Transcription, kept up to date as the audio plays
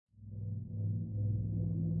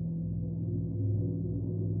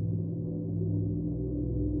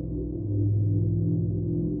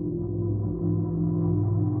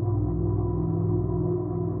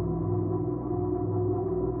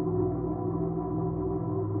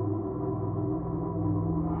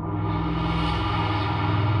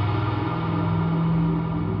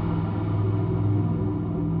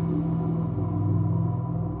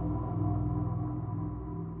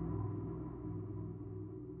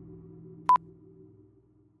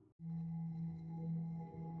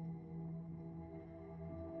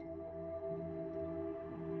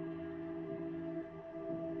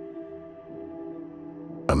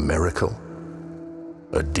A miracle?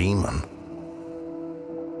 A demon?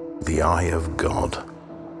 The eye of God?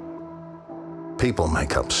 People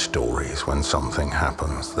make up stories when something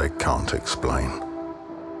happens they can't explain.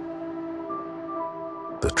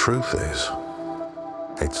 The truth is,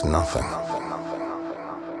 it's nothing.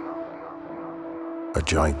 A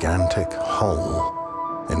gigantic hole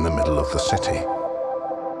in the middle of the city,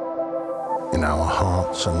 in our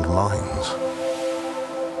hearts and minds.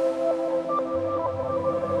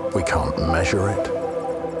 We can't measure it.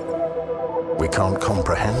 We can't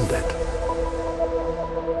comprehend it.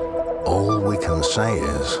 All we can say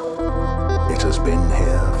is, it has been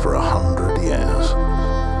here for 100 years.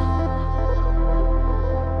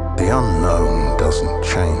 The unknown doesn't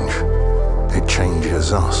change. It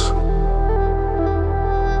changes us.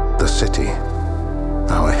 The city,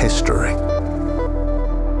 our history.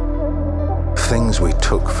 Things we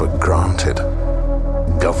took for granted.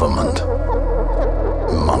 Government,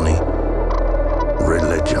 money,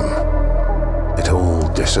 religion. It all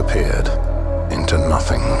disappeared into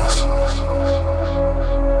nothingness.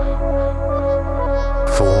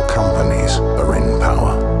 4 companies are in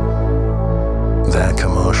power. Their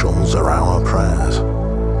commercials are our prayers.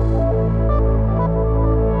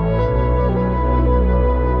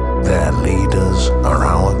 Their leaders are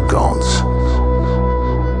our gods.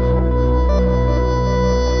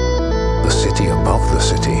 The city above the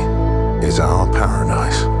city is our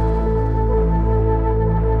paradise.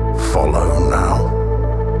 Follow now.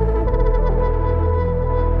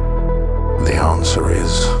 The answer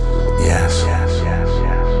is yes.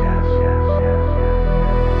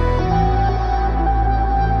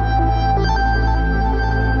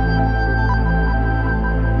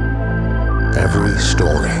 Every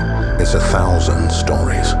story is 1,000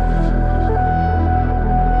 stories.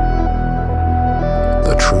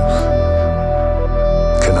 The truth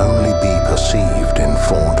can only be perceived in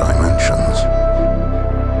 4 dimensions.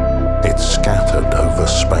 It's scattered over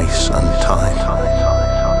space and time.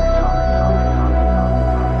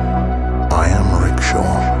 I am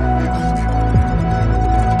Rickshaw,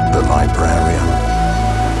 the librarian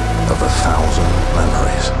of 1,000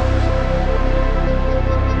 memories.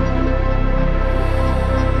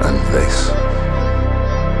 And this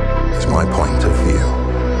is my point of view.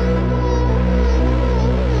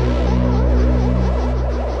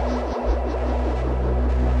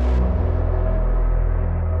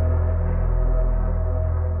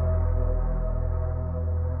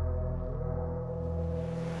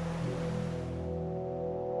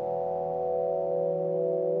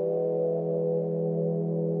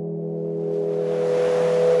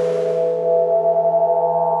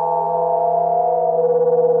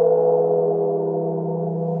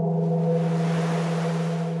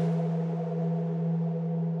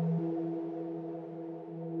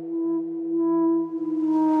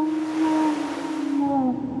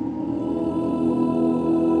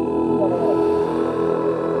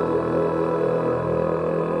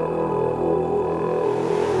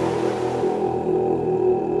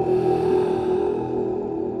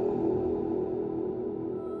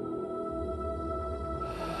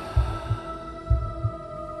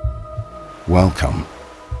 Welcome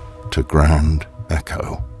to Grand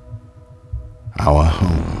Echo, our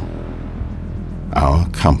home, our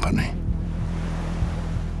company.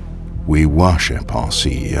 We worship our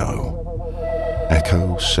CEO,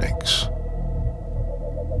 Echo 6.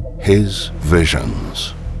 His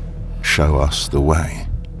visions show us the way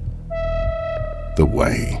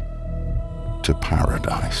to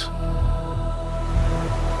paradise.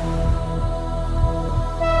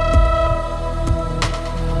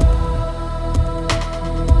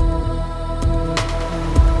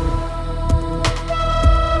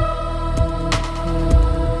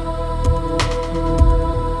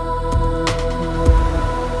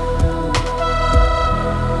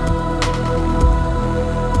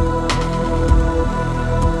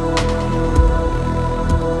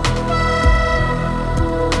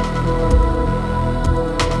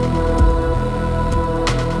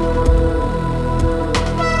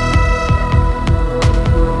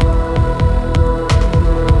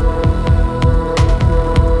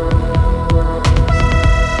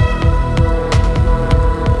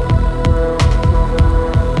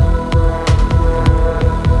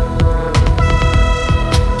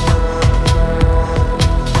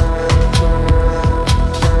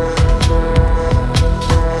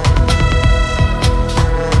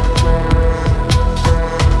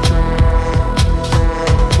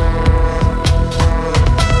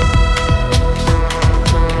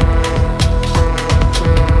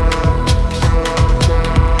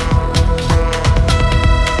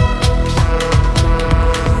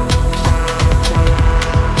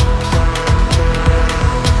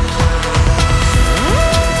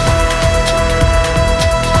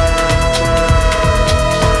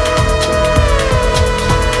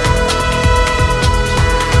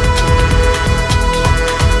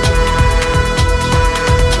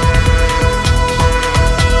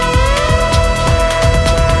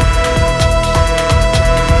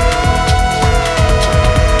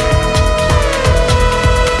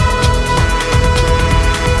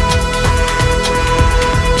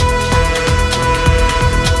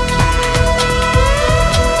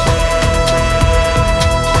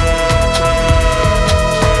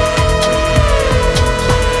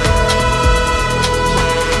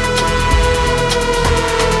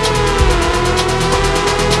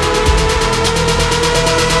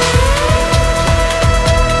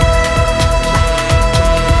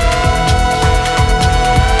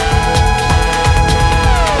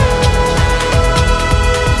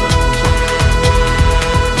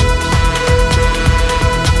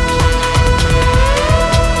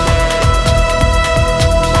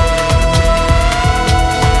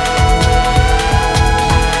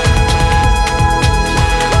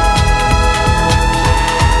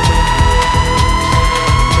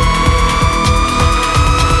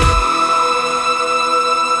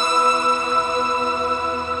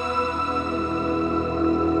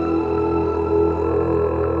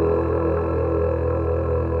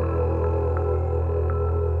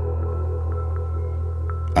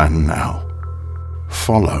 And now,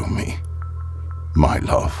 follow me, my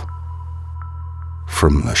love,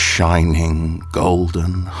 from the shining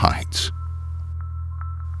golden heights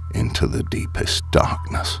into the deepest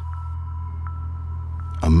darkness,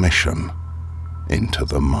 a mission into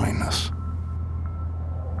the minus.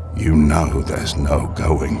 You know there's no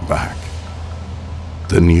going back.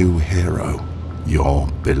 The new hero, your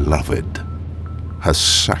beloved, has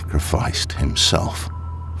sacrificed himself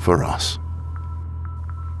for us.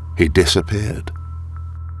 He disappeared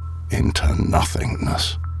into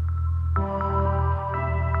nothingness.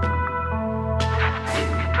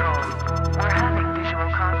 We're having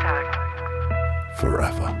visual contact.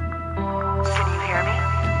 Forever. Can you hear me?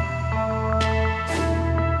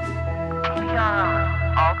 TV on.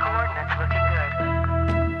 All coordinates looking good.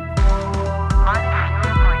 Minus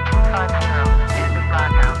 0.250 is the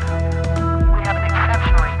blackout. We have an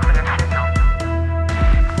exceptionally clear signal.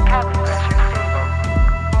 Cabin pressure stable.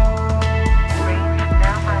 Range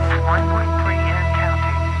now minus 1.3 and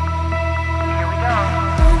counting. Here we go.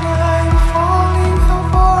 When I'm falling, how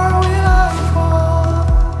far will I fall?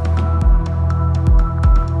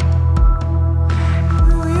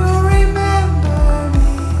 Will you remember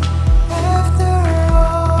me after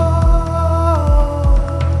all?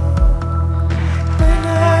 When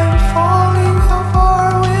I'm falling, how far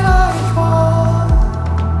will I fall?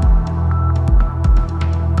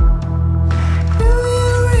 Will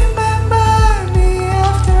you remember me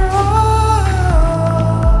after all?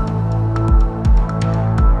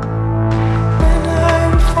 When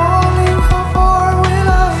I'm falling, how far will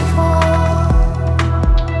I fall?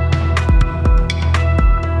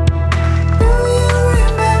 Will you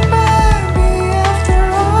remember me after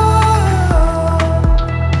all?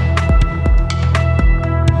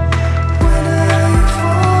 When I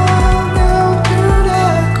fall down to the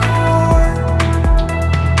core,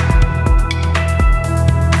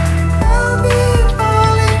 I'll be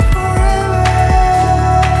falling forever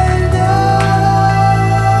and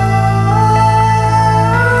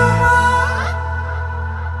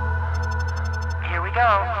Here we go.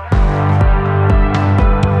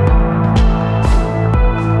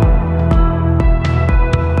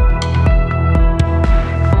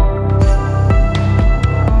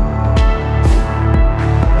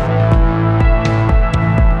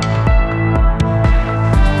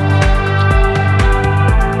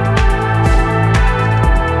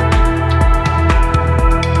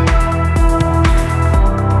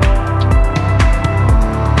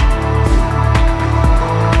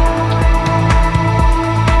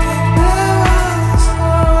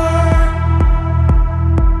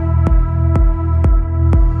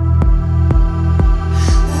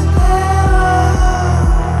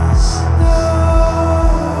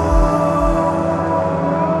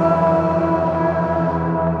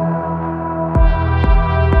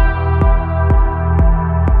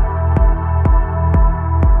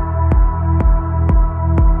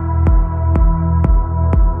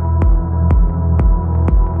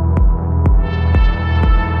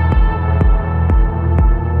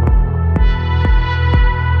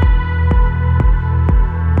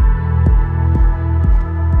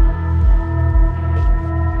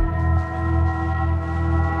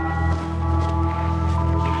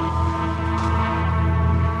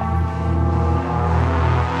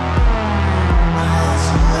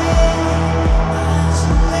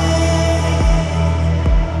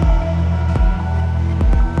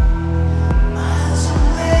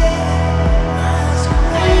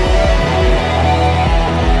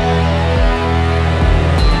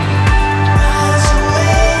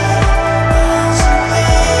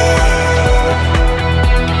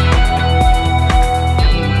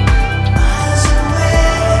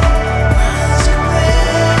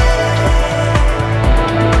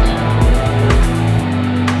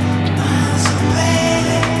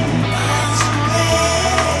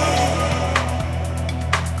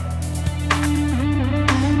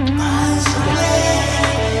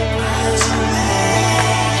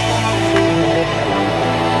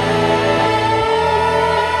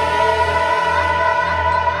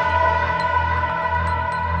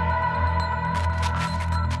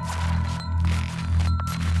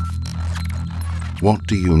 What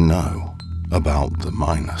do you know about the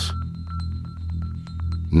minus?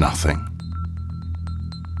 Nothing.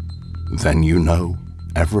 Then you know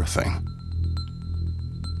everything.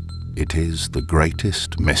 It is the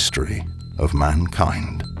greatest mystery of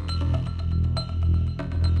mankind.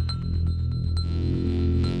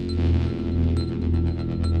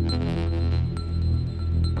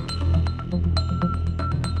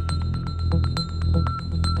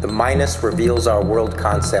 The minus reveals our world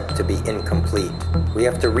concept to be incomplete. We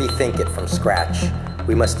have to rethink it from scratch.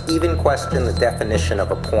 We must even question the definition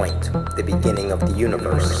of a point, the beginning of the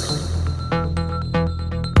universe.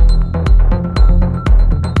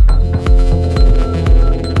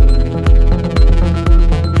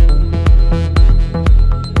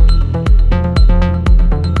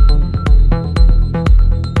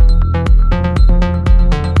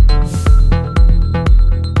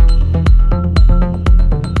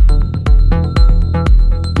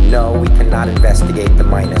 Investigate the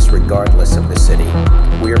minus regardless of the city.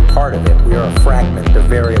 We are part of it. We are a fragment, a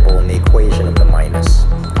variable in the equation of the minus.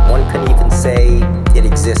 One can even say it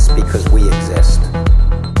exists because we exist.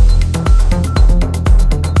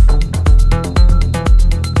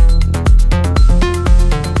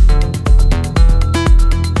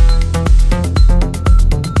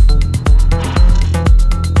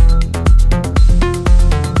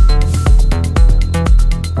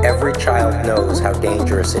 Every child knows how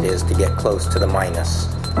dangerous it is to get close to the minus.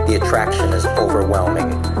 The attraction is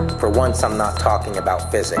overwhelming. For once, I'm not talking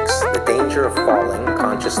about physics. The danger of falling,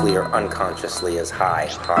 consciously or unconsciously, is high.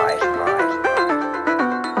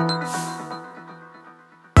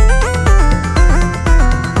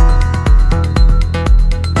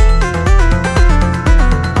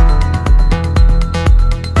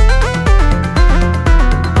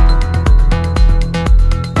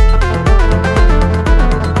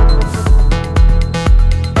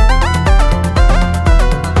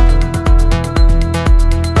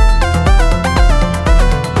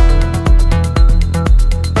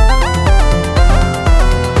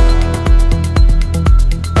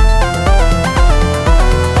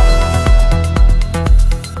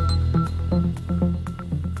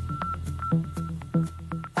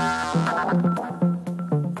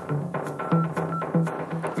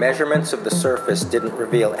 Measurements of the surface didn't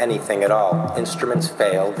reveal anything at all. Instruments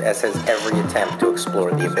failed, as has every attempt to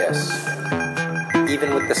explore the abyss.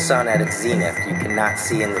 Even with the sun at its zenith, you cannot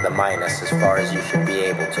see into the minus as far as you should be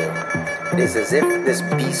able to. It is as if this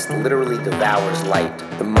beast literally devours light.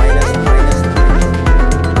 The minus.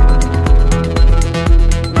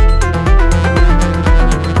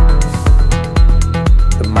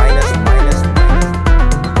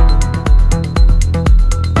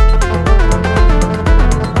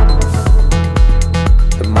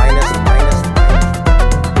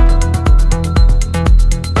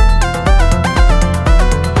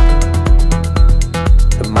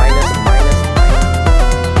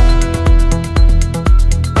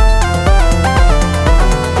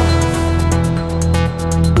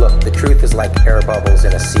 Like air bubbles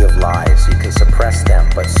in a sea of lies. You can suppress them,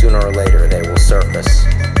 but sooner or later they will surface.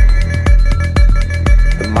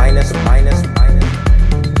 The minus.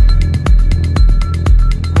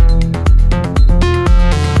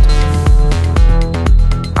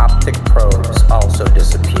 Optic probes also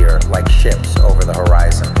disappear like ships over the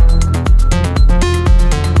horizon.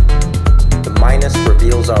 The minus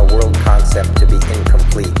reveals our world concept to be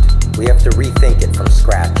incomplete. We have to rethink it from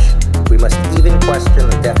scratch. We must even question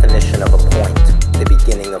the definition of a point, the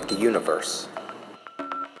beginning of the universe.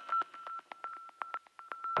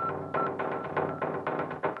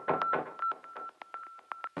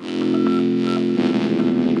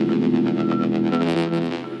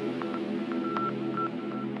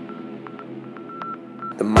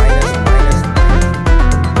 The minus.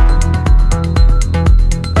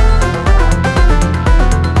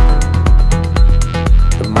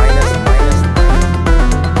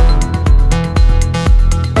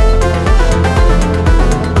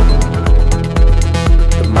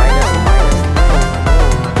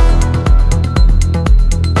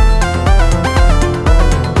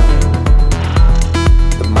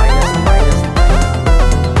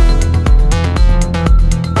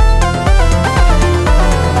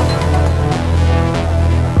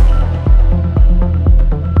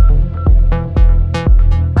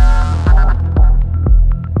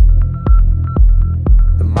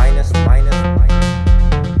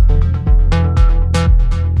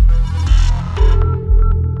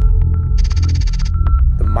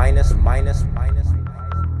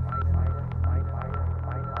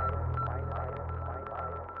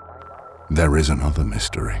 There is another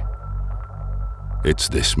mystery. It's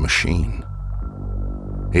this machine.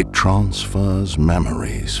 It transfers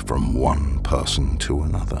memories from one person to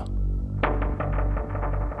another.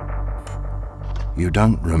 You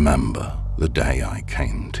don't remember the day I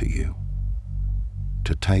came to you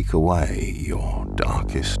to take away your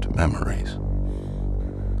darkest memories.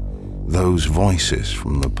 Those voices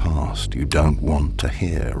from the past you don't want to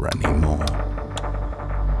hear anymore.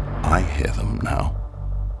 I hear them now,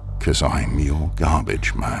 'cause I'm your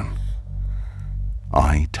garbage man.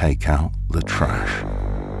 I take out the trash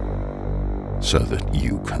so that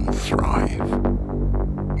you can thrive.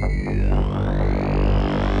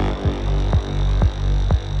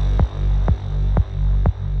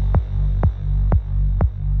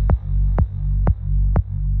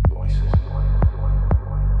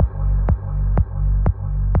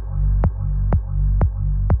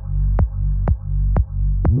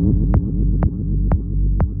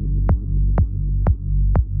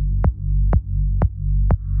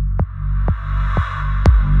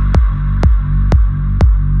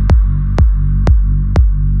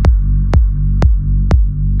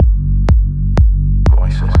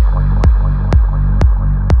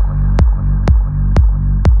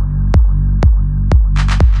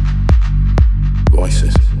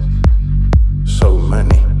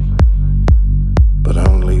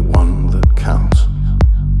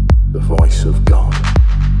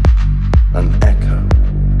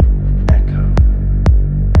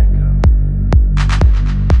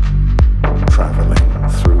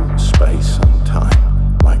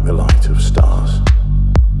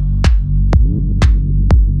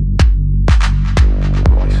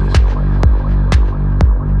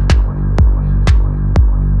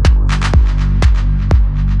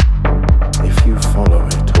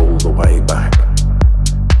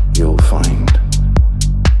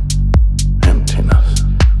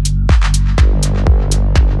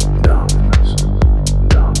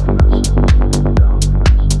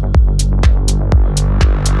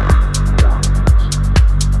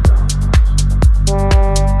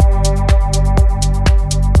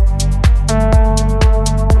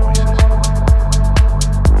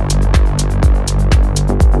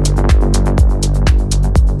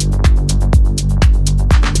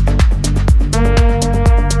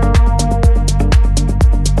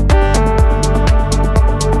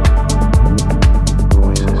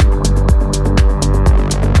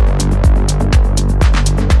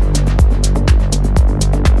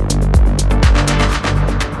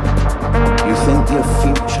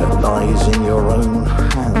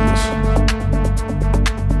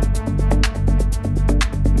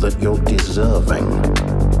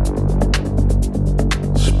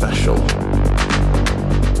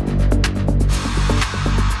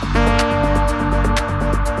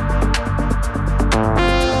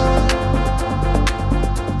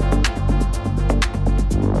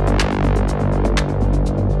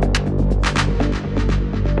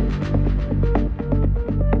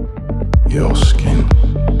 Your skin,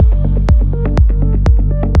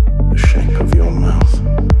 the shape of your mouth,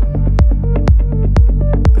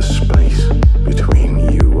 the space between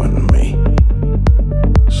you and me.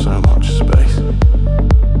 So much space.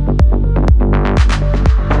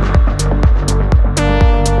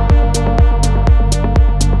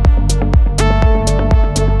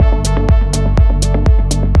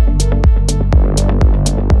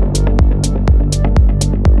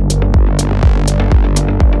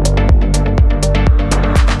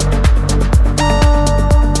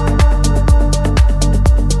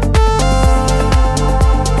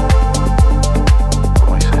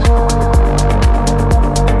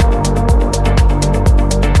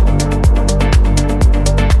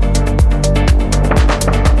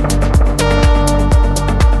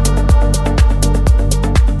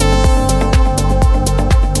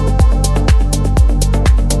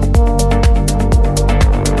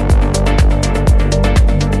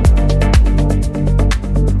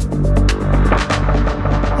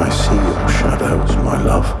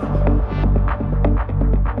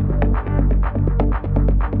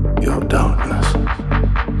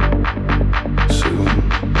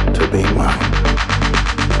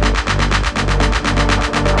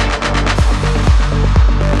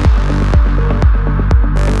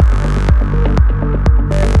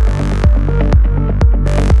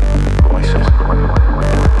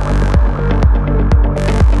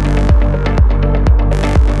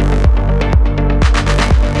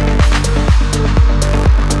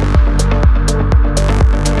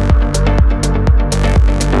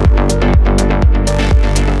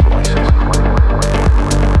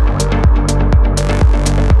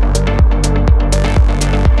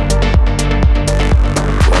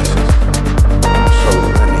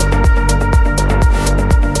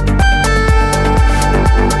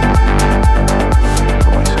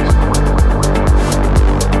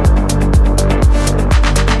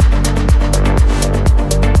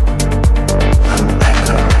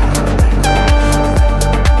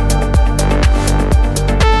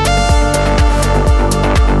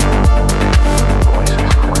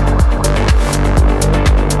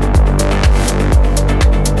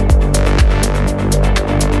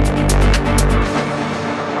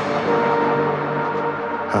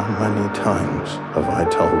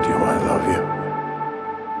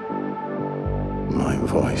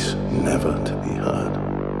 never to be heard,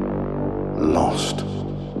 lost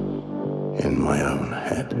in my own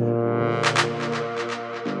head,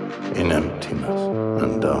 in emptiness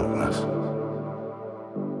and darkness,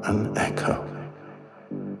 an echo,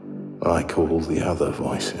 like all the other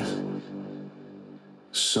voices,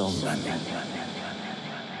 so many.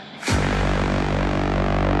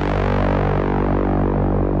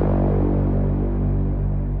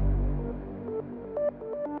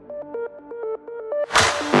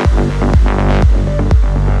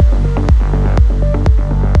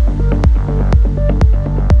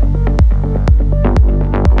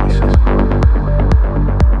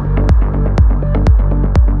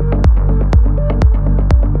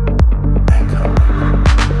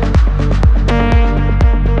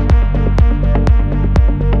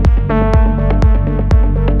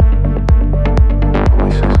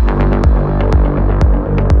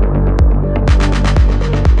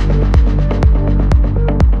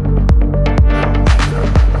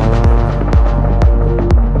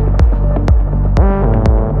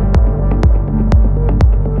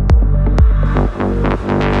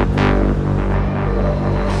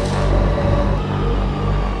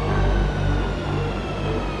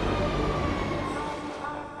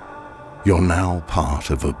 You're now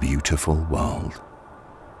part of a beautiful world.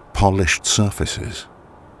 Polished surfaces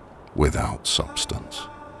without substance.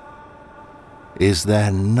 Is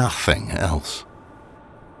there nothing else?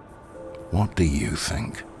 What do you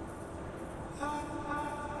think?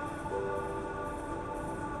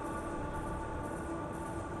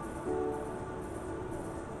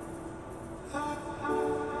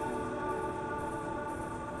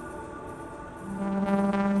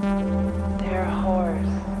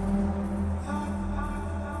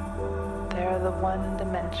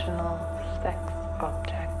 One-dimensional sex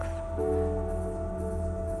objects.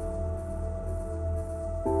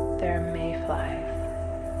 They're mayflies.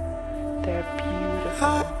 They're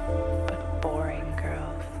beautiful but boring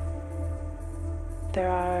girls. There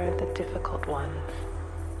are the difficult ones.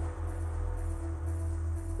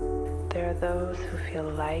 There are those who feel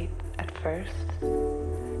light at first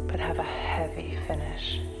but have a heavy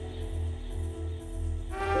finish.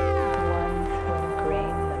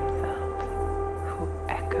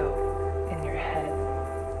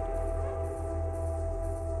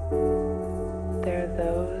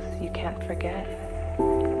 Forget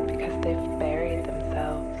because they've buried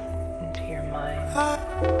themselves into your mind,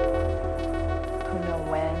 who know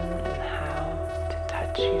when and how to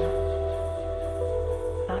touch you,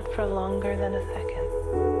 not for longer than a second,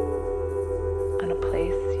 on a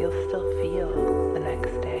place you'll still feel the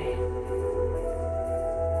next day.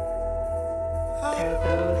 There are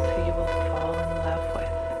those who you will fall in love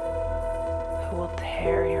with, who will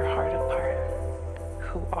tear your heart apart,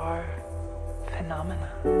 who are phenomena.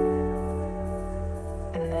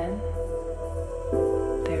 And then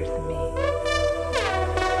there's me.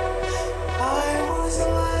 I was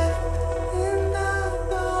left in the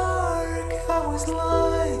dark, I was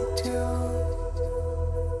lied to.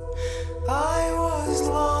 I was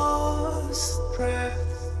lost,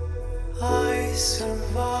 trapped, I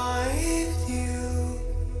survived you.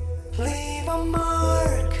 Leave a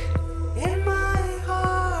mark in my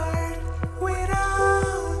heart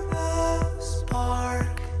without a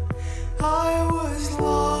spark. I was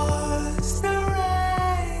lost,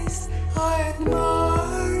 erased, I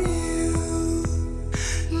admire you,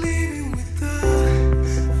 living with the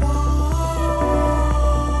fog,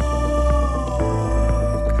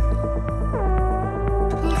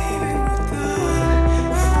 living with the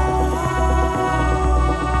fog.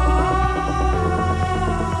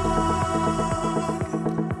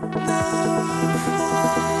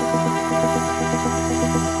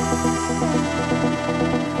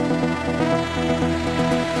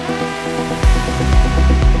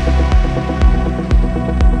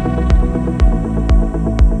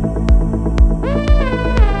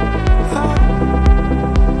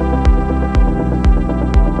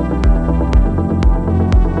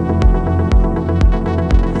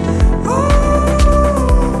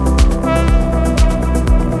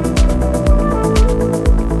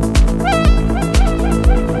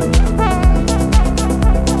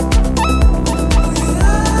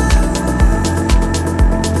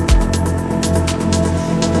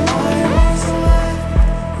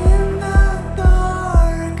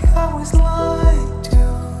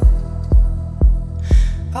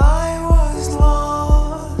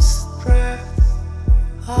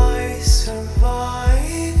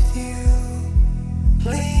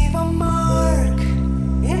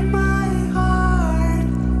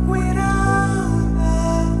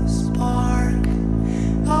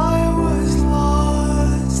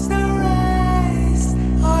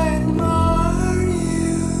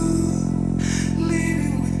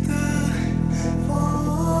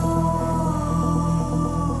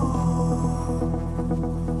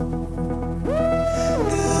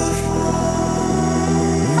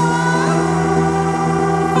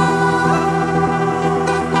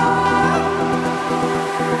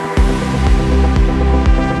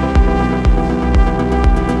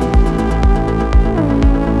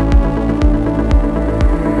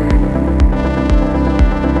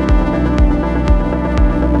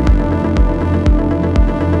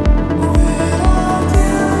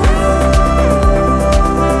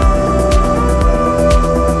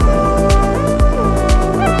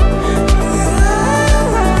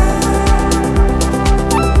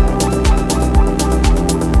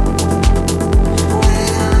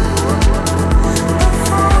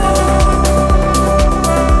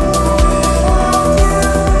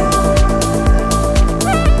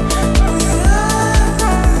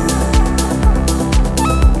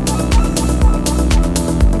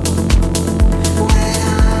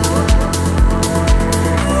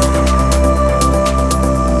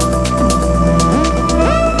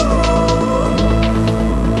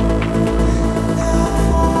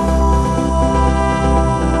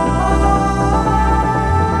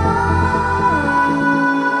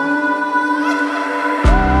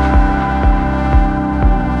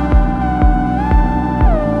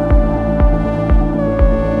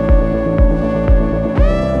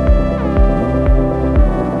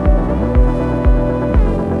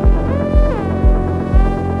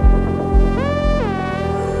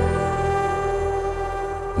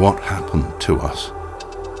 to us.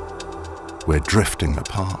 We're drifting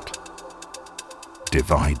apart,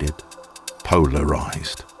 divided,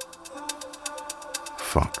 polarized,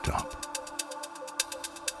 fucked up.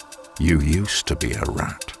 You used to be a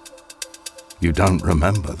rat. You don't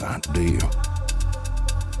remember that, do you?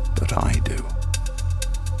 But I do.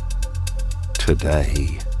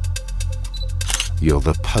 Today, you're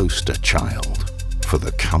the poster child for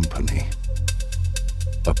the company.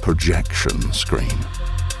 A projection screen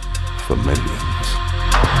for millions.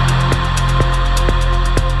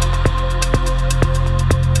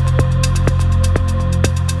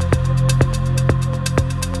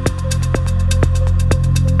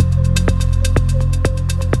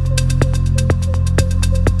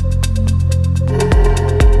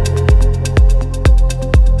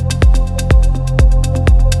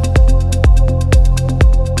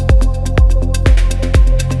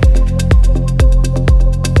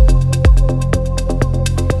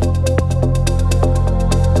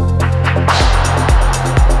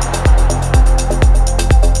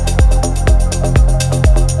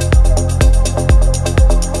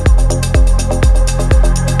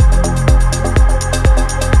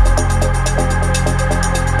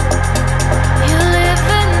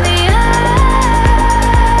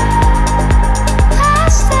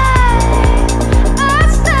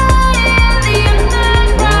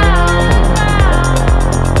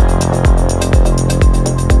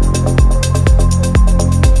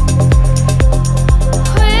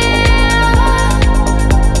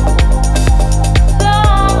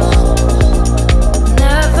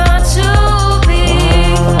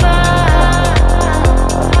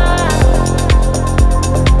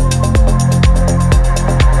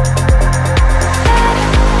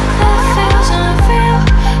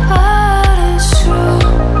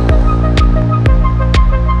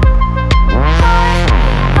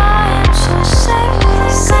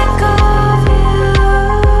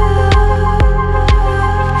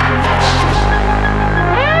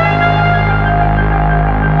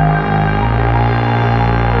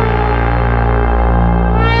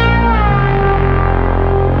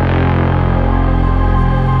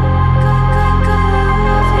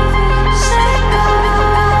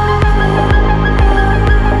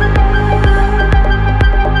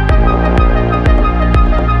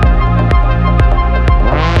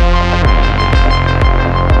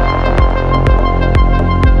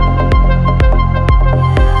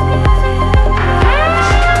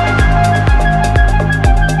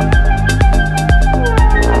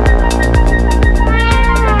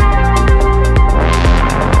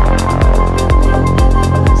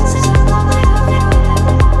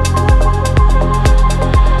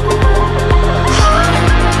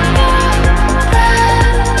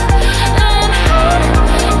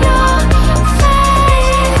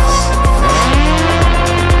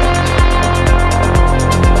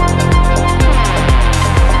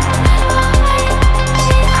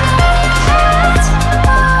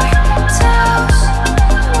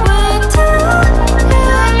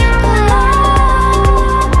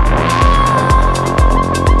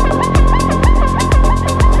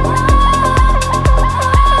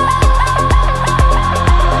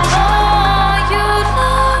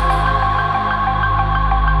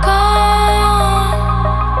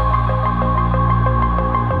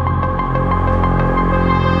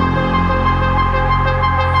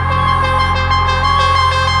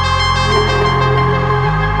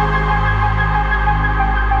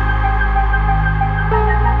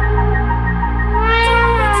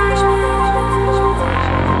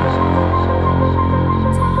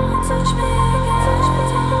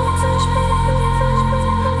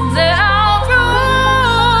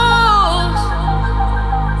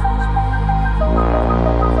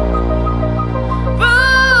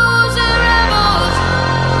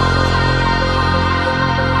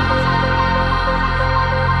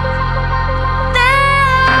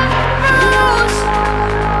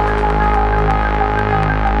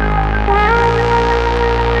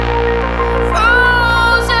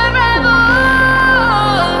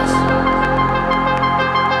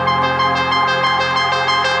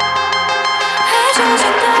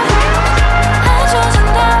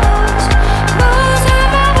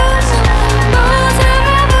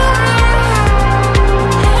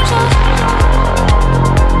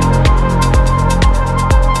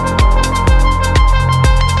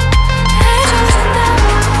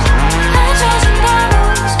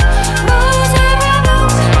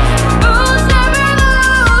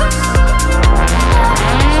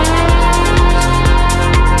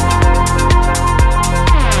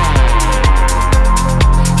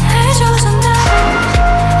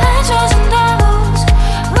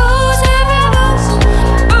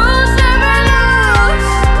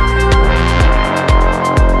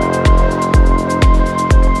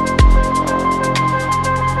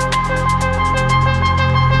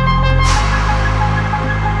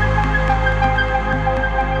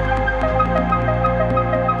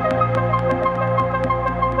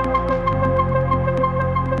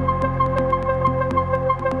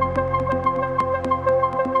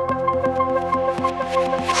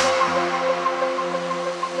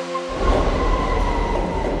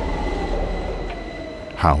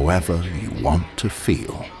 however you want to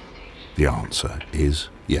feel, the answer is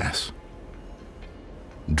yes.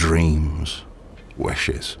 Dreams,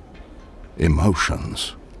 wishes,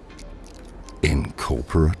 emotions, in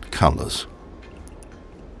corporate colours.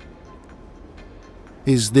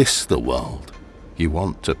 Is this the world you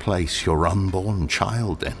want to place your unborn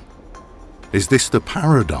child in? Is this the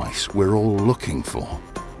paradise we're all looking for?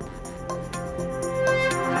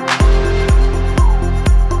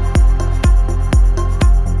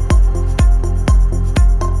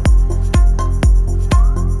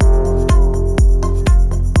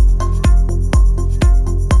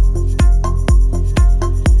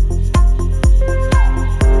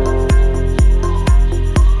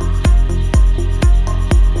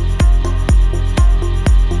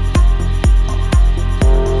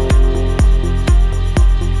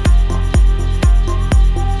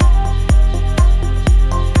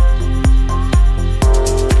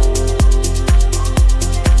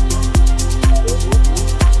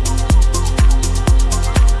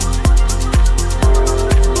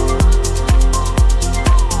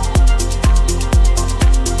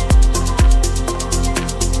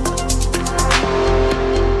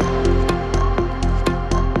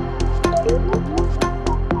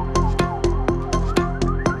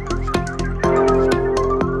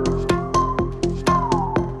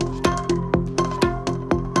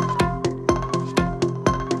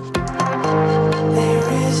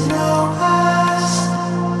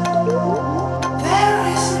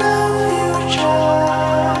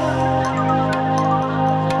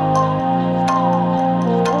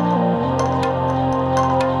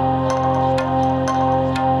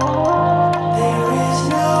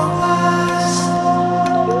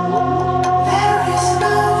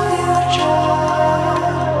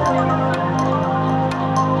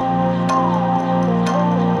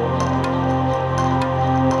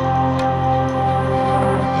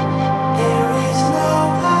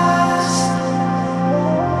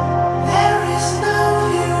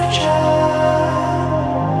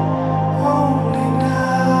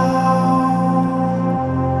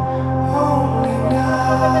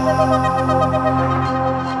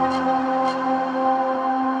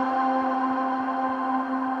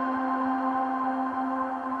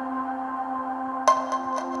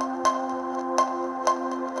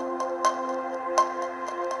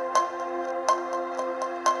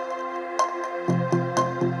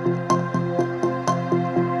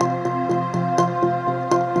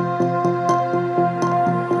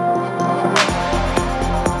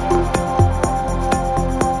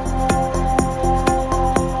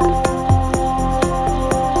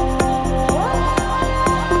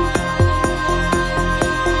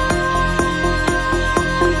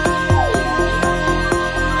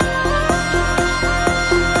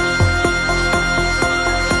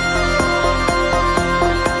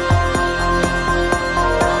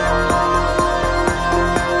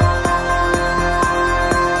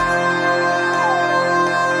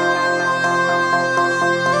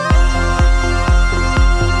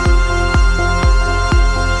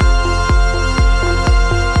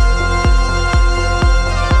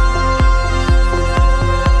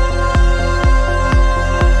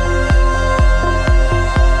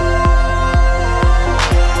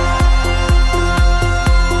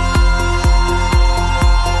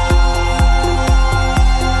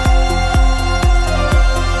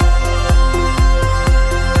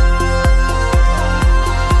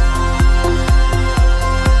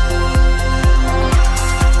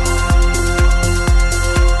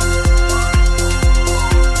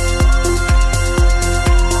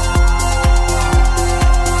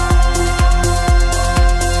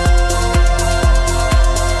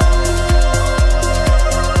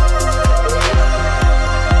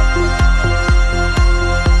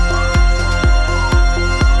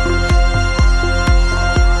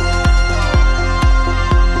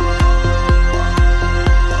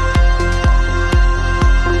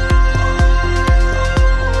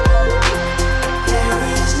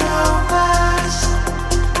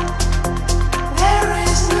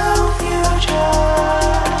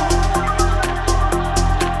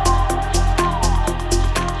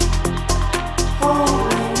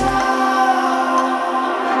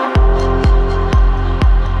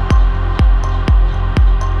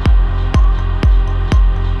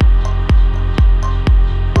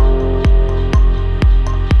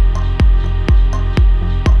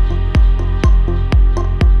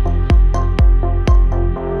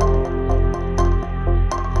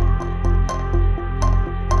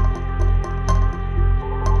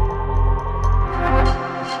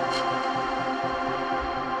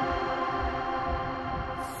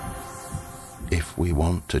 if we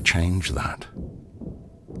want to change that,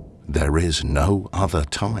 there is no other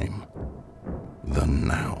time than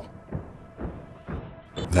now.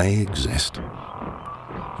 They exist.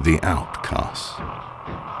 The outcasts,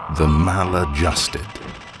 the maladjusted.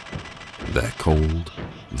 They're called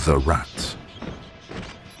the rats.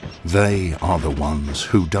 They are the ones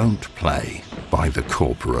who don't play by the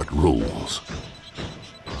corporate rules.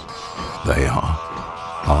 They are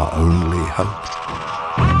our only hope.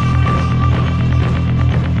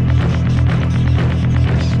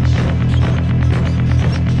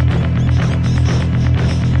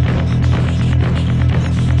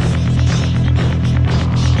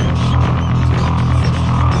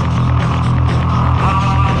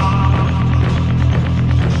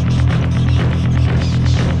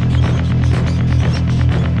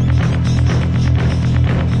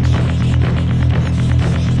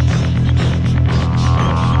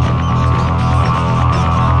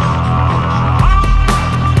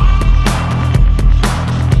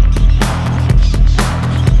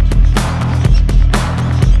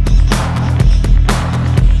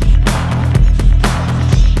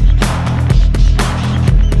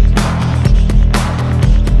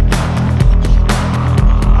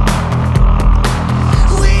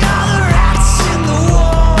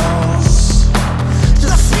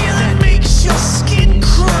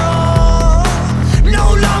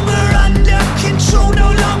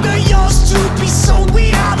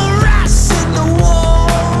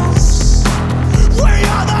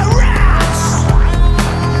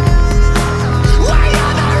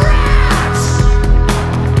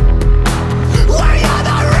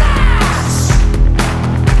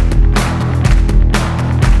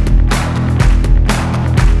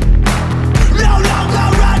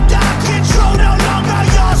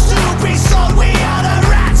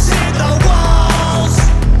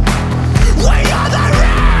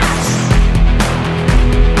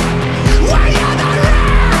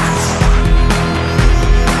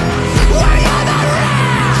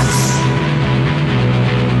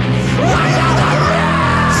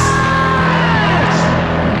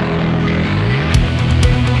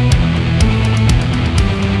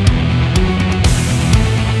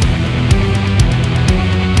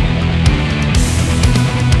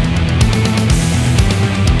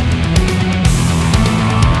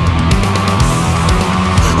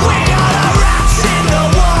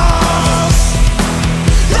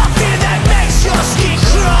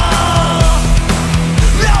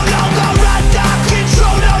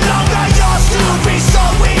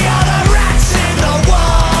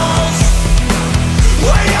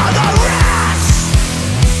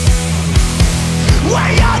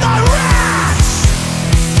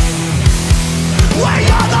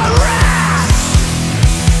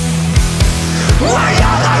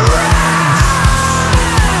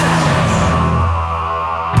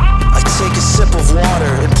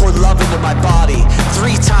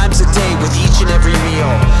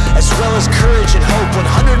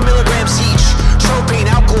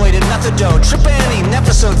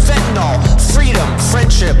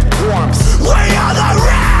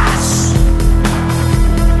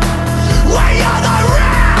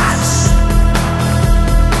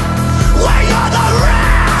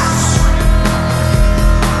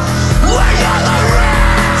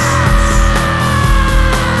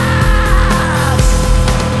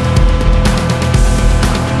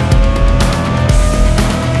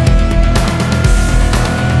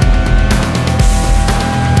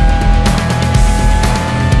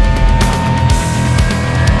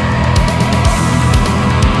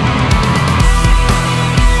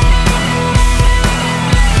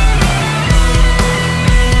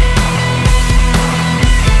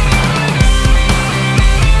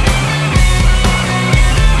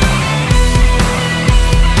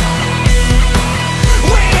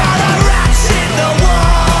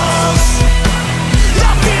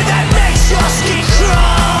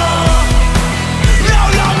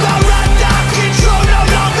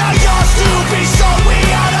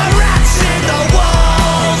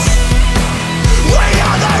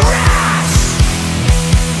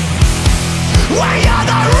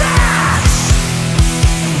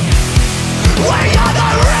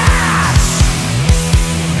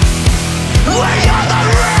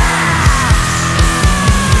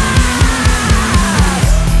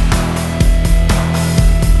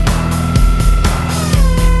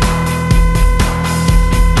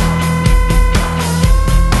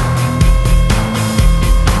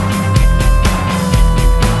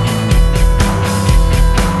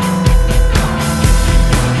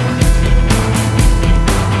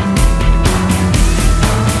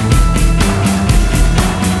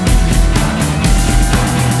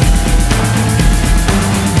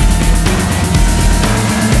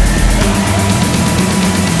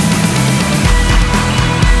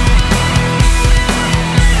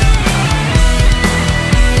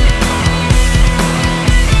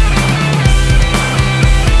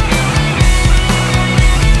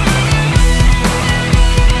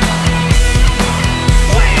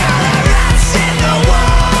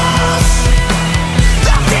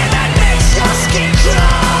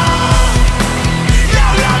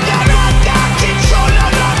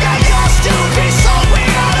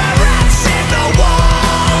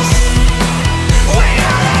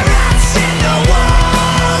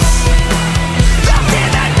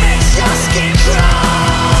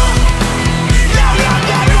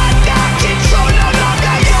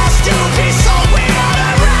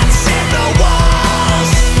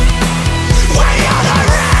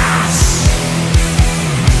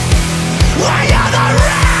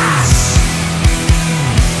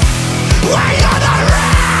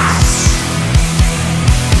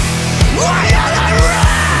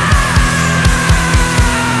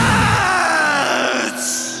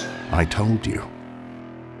 I told you.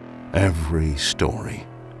 Every story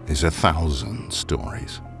is 1,000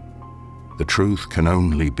 stories. The truth can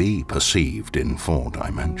only be perceived in 4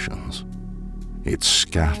 dimensions. It's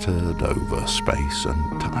scattered over space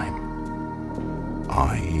and time.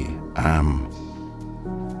 I am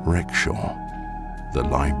Rickshaw, the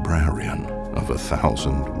librarian of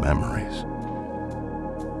 1,000 memories.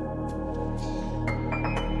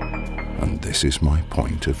 And this is my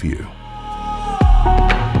point of view.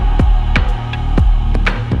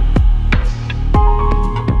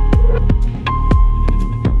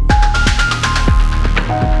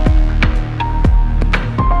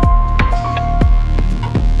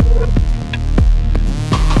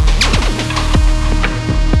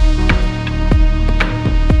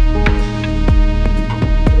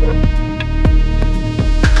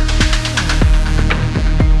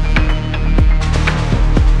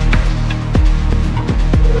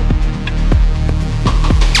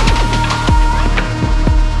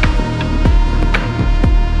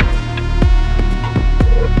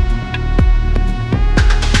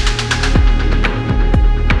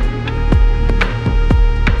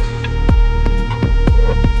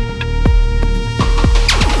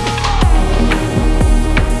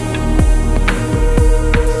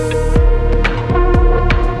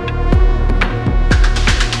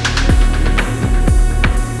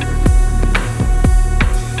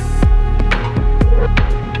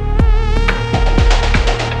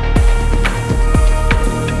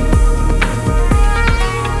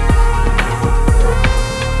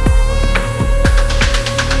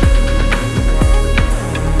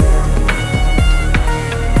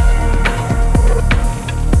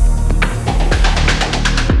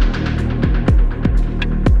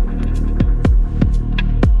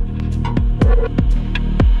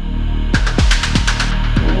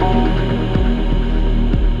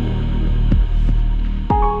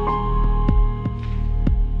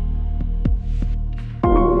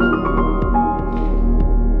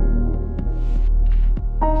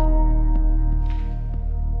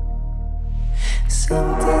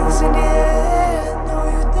 Something's in the air, no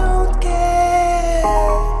you don't care.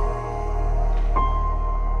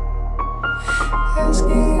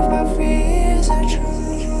 Asking if my fears are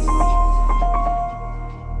true.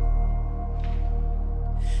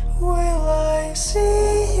 Will I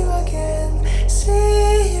see you again,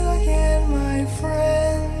 my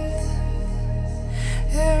friend?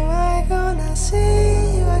 Am I gonna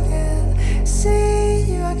see you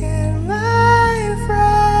again, my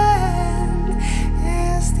friend?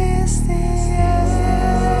 Is this the end?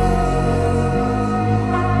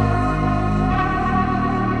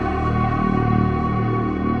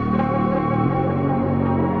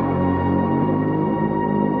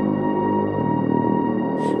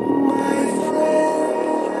 My friend.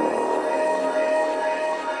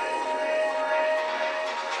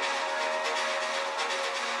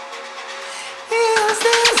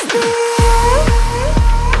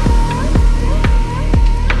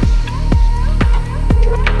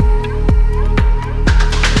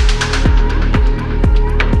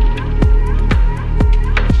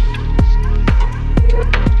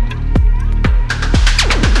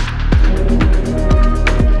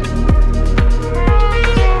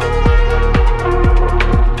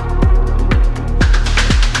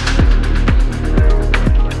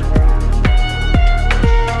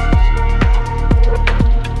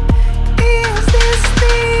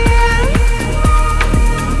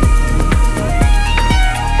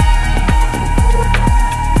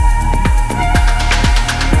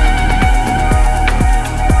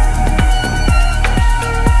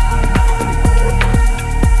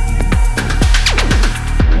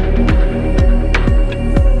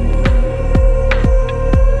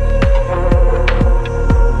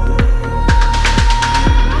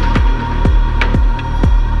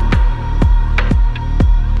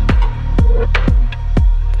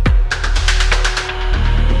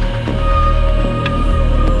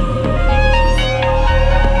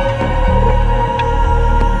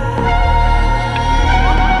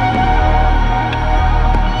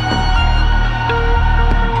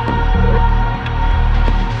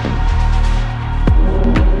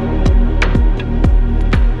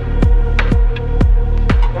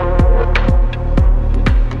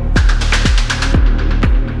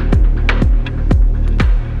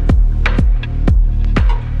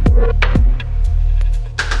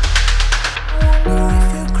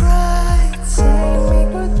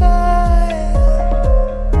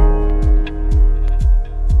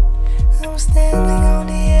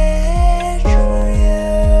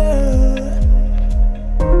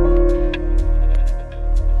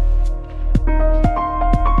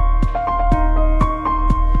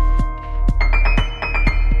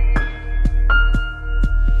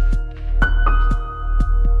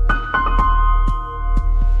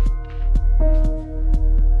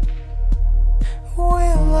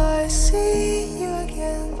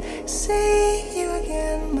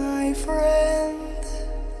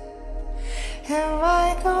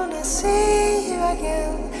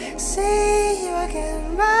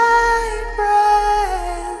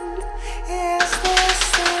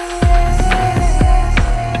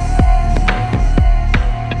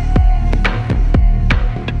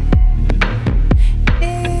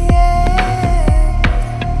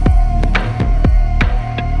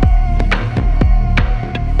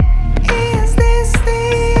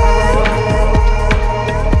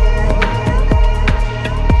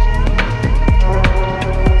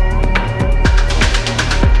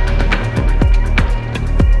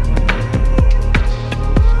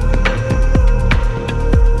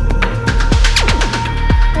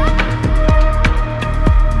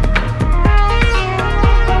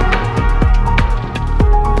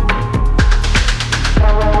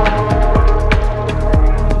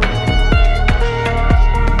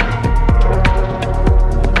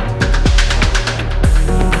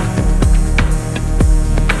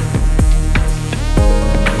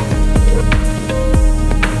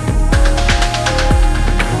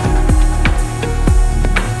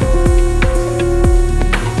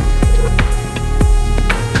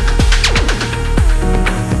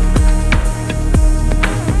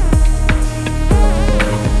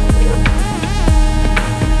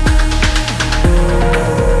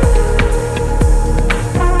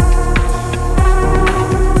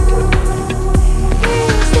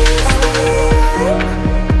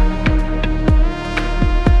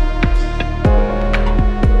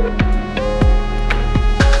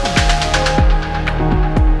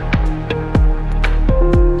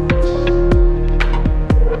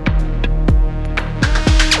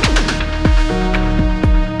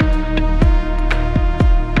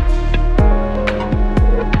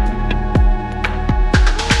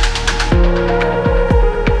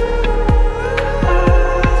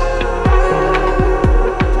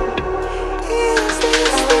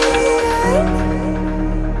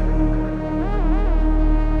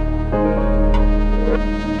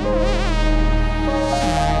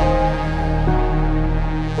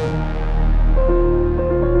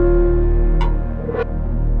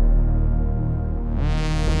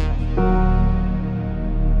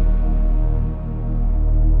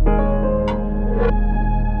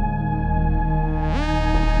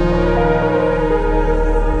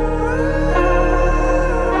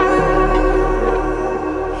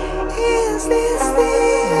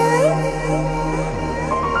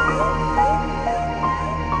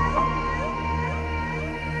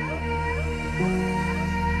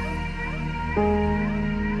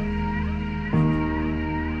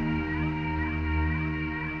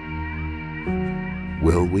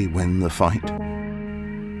 Will we win the fight?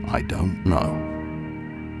 I don't know.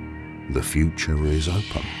 The future is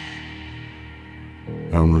open.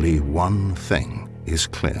 Only one thing is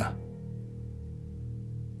clear.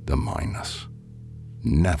 The minus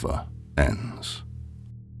never ends.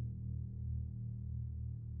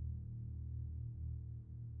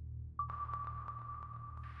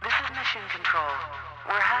 This is Mission Control.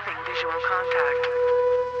 We're having visual contact.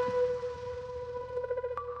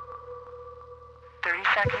 30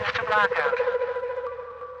 seconds to blackout.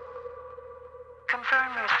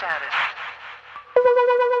 Confirm your status.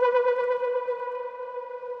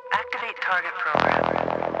 Activate target program.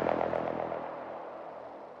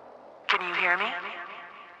 Can you hear me?